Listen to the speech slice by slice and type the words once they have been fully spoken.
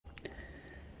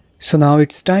So now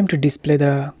it's time to display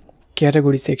the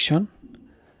category section.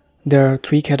 There are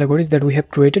 3 categories that we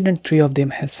have created and 3 of them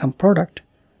has some product.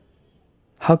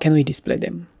 How can we display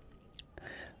them?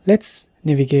 Let's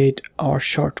navigate our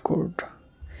shortcode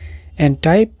and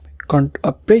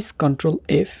press Ctrl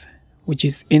F, which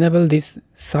is enable this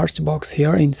search box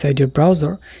here inside your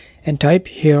browser, and type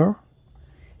here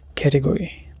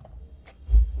category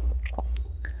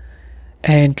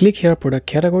and click here product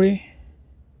category,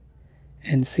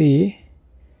 and see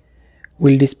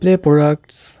will display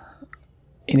products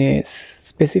in a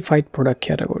specified product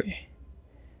category.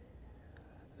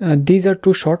 These are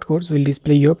 2 shortcodes will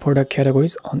display your product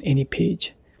categories on any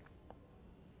page.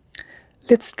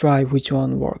 Let's try which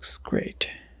one works great.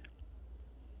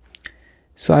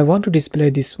 So I want to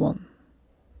display this one.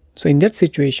 So in that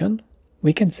situation,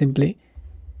 we can simply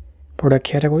product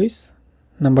categories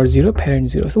number 0 parent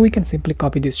 0. So we can simply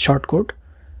copy this shortcode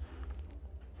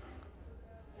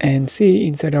and see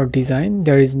inside our design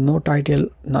there is no title,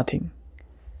 nothing.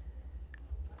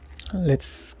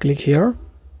 Let's click here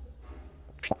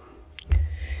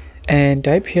and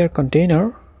type here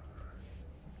container,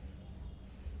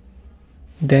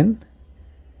 then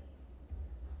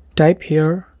type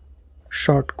here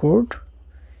shortcode,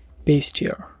 paste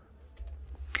here,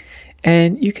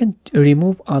 and you can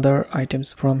remove other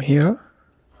items from here.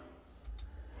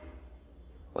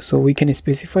 So we can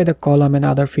specify the column and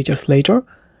other features later.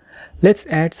 Let's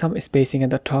add some spacing at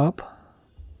the top,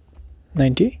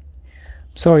 90.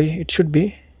 Sorry, it should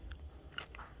be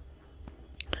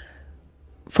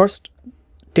first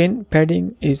 10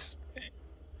 padding is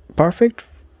perfect,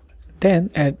 then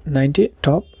add 90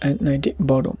 top and 90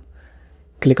 bottom.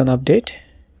 Click on update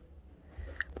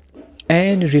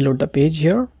and reload the page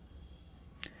here.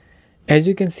 As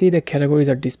you can see, the categories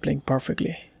are displaying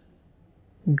perfectly.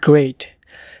 Great.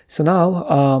 So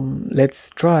now let's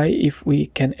try if we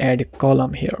can add a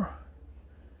column here.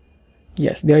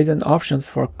 Yes, there is an options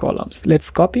for columns. Let's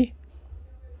copy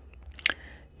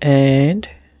and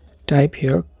type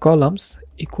here columns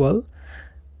equal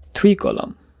 3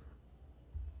 column.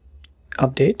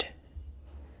 Update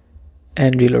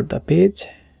and reload the page.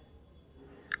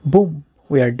 Boom,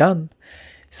 we are done.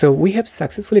 So we have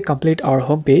successfully completed our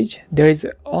home page. There is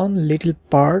one little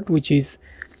part which is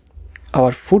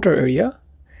our footer area,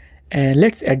 and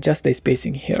let's adjust the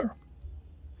spacing here.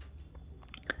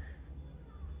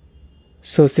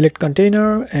 So select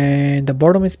container and the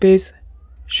bottom space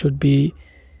should be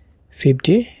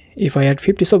 50. If I add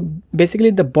 50, so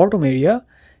basically the bottom area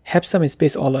have some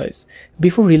space always.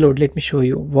 Before reload, let me show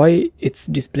you why it's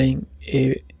displaying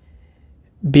a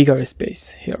bigger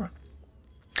space here.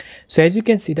 So as you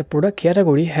can see, the product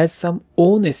category has some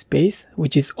own space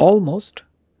which is almost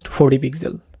 40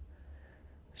 pixel.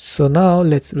 So now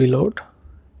let's reload.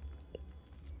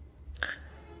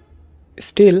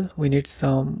 Still we need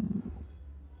some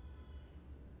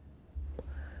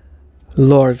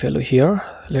lower value here.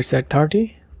 Let's add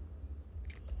 30.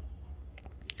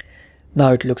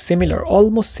 Now it looks similar,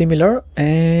 almost similar,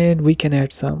 and we can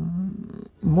add some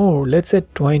more. Let's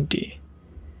add 20.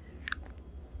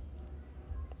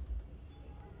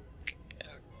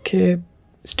 Okay,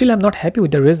 still I'm not happy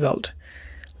with the result.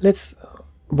 Let's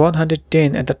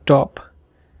 110 at the top,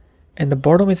 and the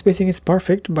bottom spacing is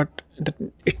perfect, but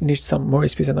it needs some more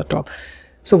space on the top.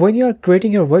 So when you are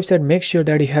creating your website, make sure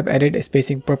that you have added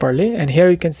spacing properly. And here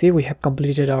you can see we have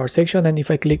completed our section, and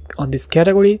if I click on this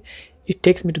category, it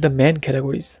takes me to the main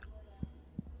categories.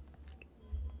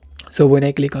 So when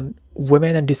I click on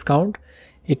women and discount,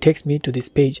 it takes me to this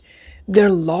page. There are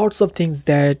lots of things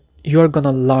that you are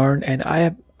gonna learn, and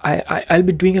I'll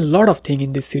be doing a lot of things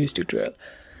in this series tutorial.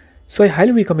 So I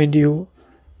highly recommend you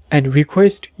and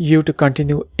request you to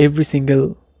continue every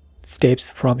single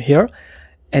steps from here.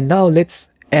 And now let's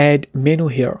add menu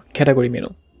here, category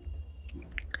menu.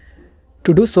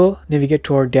 To do so, navigate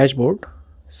to our dashboard.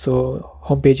 So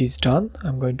home page is done.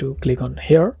 I'm going to click on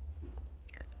here.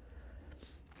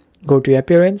 Go to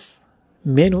appearance,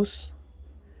 menus.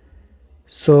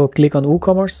 So click on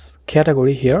WooCommerce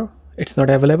category here. It's not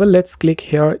available. Let's click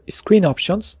here screen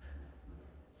options,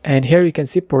 and here you can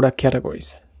see product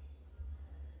categories.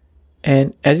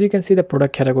 And as you can see, the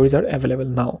product categories are available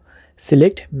now.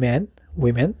 Select men,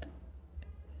 women.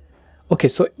 Okay,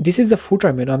 so this is the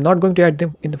footer menu. I'm not going to add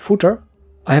them in the footer.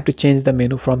 I have to change the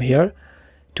menu from here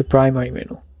to primary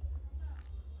menu.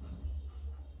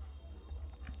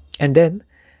 And then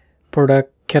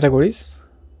product categories,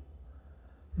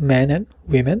 men and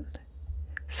women.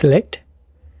 Select,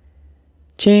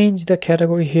 change the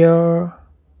category here,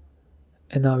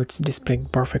 and now it's displaying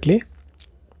perfectly.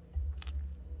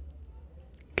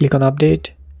 Click on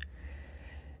update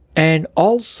And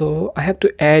also I have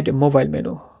to add a mobile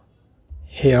menu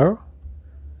here.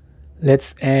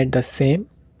 Let's add the same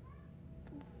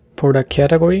product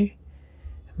category,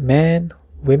 men,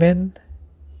 women.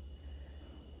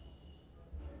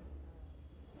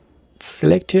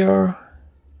 Select here.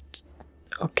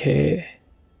 Okay,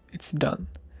 it's done.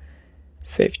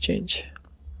 Save change.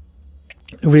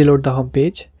 Reload the home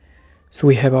page. So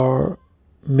we have our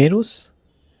menus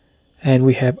and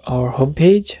we have our home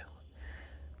page,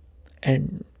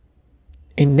 and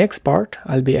in next part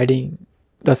I'll be adding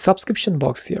the subscription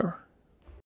box here.